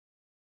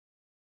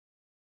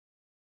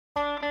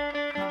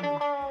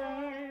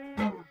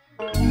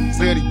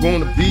said he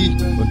wanna be.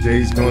 One day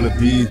he's gonna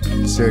be,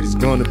 said he's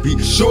gonna be.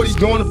 Shorty's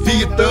gonna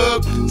be a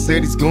thug,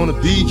 said he's gonna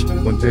be.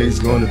 One day he's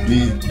gonna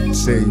be,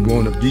 say he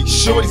wanna be.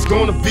 Shorty's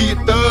gonna be a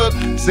thug,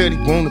 said he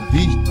wanna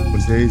be.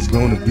 One day he's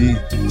gonna be,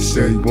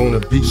 said he wanna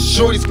be.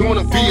 Shorty's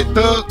gonna be a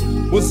thug,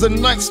 was a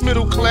nice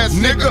middle class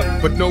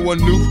nigga, but no one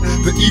knew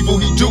the evil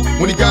he do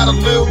when he got a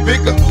little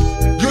bigger.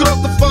 Get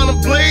up to find a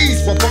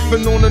blaze while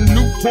puffing on a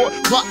Newport,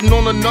 plotting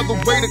on another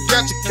way to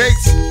catch a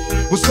case.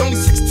 Was only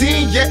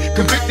 16, yeah,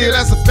 convicted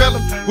as a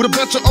felon with a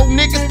bunch of old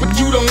niggas, but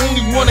you the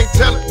only one ain't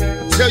tellin'.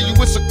 I tell you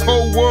it's a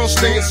cold world,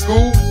 stay in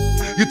school.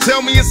 You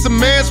tell me it's a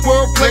man's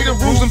world, play the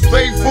rules and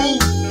pay fool.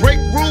 Break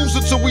rules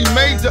until we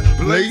made up,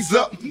 blaze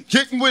up.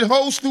 Getting with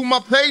hoes through my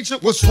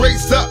pager was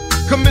raised up.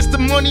 Commits the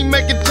money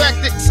making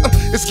tactics,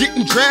 it's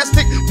getting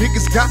drastic.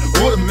 Niggas got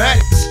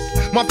automatics.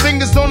 My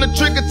fingers on the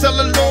trigger, tell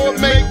the Lord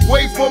make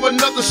way for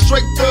another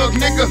straight thug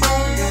nigga.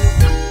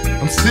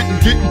 I'm sitting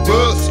getting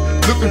buzzed,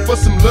 looking for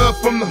some love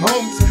from the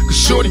homies, cause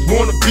Shorty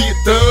wanna be a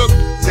thug.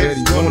 Said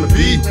he wanna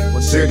be,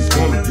 said he's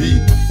gonna be.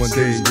 One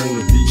day he's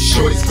gonna be.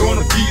 Shorty's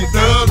gonna be a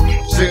thug.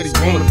 Said he's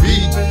gonna be,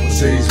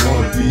 said he's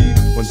gonna be.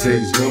 One day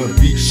he's gonna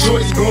be.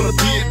 Shorty's gonna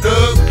be a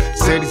thug.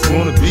 Said he's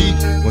gonna be,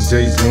 one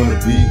day he's gonna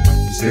be.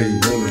 Said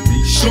he's gonna be.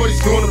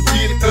 Shorty's gonna be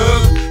a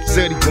thug.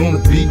 Said he's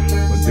gonna be,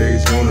 one day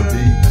he's gonna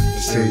be.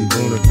 Say he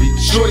wanna be.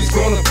 Shorty's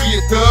gonna be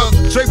a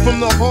thug. Straight from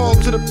the hall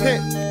to the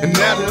pen. An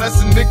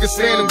adolescent nigga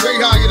standing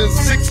way higher than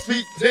 6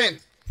 feet 10.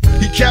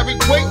 He carried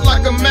weight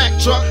like a Mack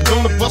truck.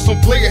 On the bus on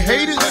player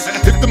haters.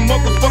 If the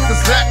motherfuckers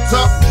act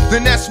up,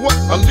 then that's what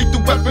a lethal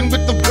weapon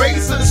with the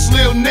razor. This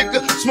little nigga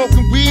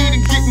smoking weed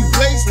and getting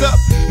blazed up.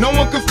 No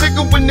one can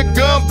figure when the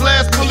gun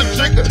blast, pull a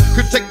trigger.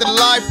 Could take the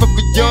life of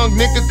a young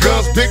nigga,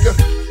 guns bigger.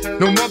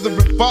 No mother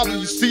and father,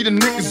 you see the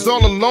niggas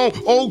all alone.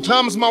 Old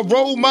time is my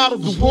role model,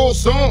 the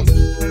war's on.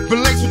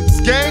 Been laced with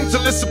this game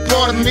till it's a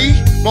part of me.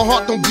 My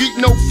heart don't beat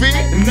no fear,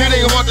 and it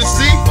ain't hard to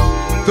see.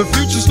 The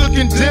future's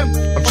looking dim.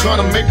 I'm trying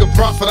to make a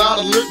profit out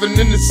of living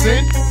in the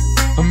sin.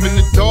 I'm in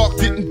the dark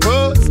getting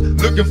buzzed,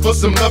 looking for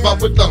some love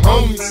out with the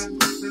homies.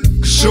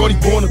 Shorty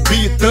wanna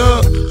be a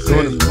thug,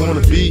 said he wanna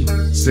be,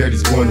 said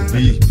he's gonna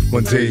be,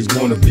 one day he's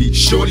gonna be.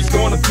 Shorty's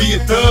gonna be a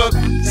thug,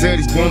 said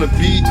he's gonna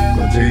be,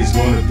 one day he's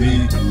gonna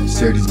be,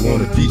 said he's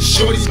gonna be.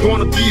 Shorty's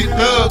gonna be a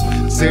thug,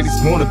 said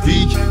he's gonna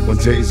be, one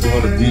day he's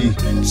gonna be,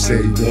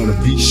 said he wanna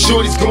be.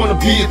 Shorty's gonna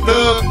be a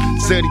thug,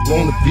 said he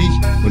wanna be,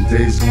 one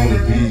day he's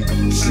gonna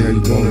be, said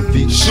he wanna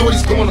be.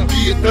 Shorty's gonna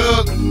be a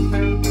thug.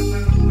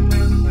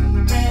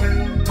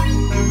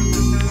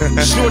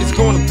 Shorty's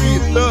gonna be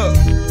a thug.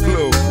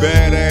 Little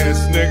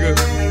badass nigga.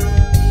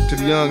 To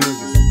the young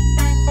niggas,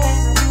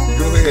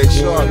 go ahead,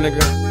 sharp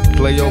nigga,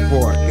 play your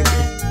part.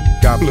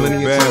 Got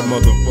plenty of time,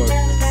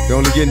 motherfucker. You're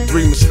only getting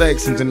 3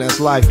 mistakes and then that's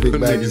life, big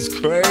baby. It's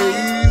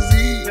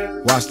crazy.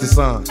 Watch the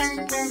signs.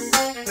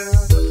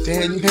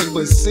 Damn, you ain't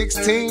but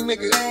 16,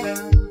 nigga.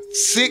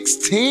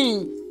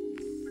 16.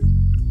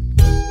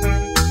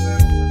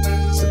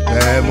 It's a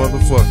bad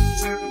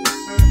motherfucker.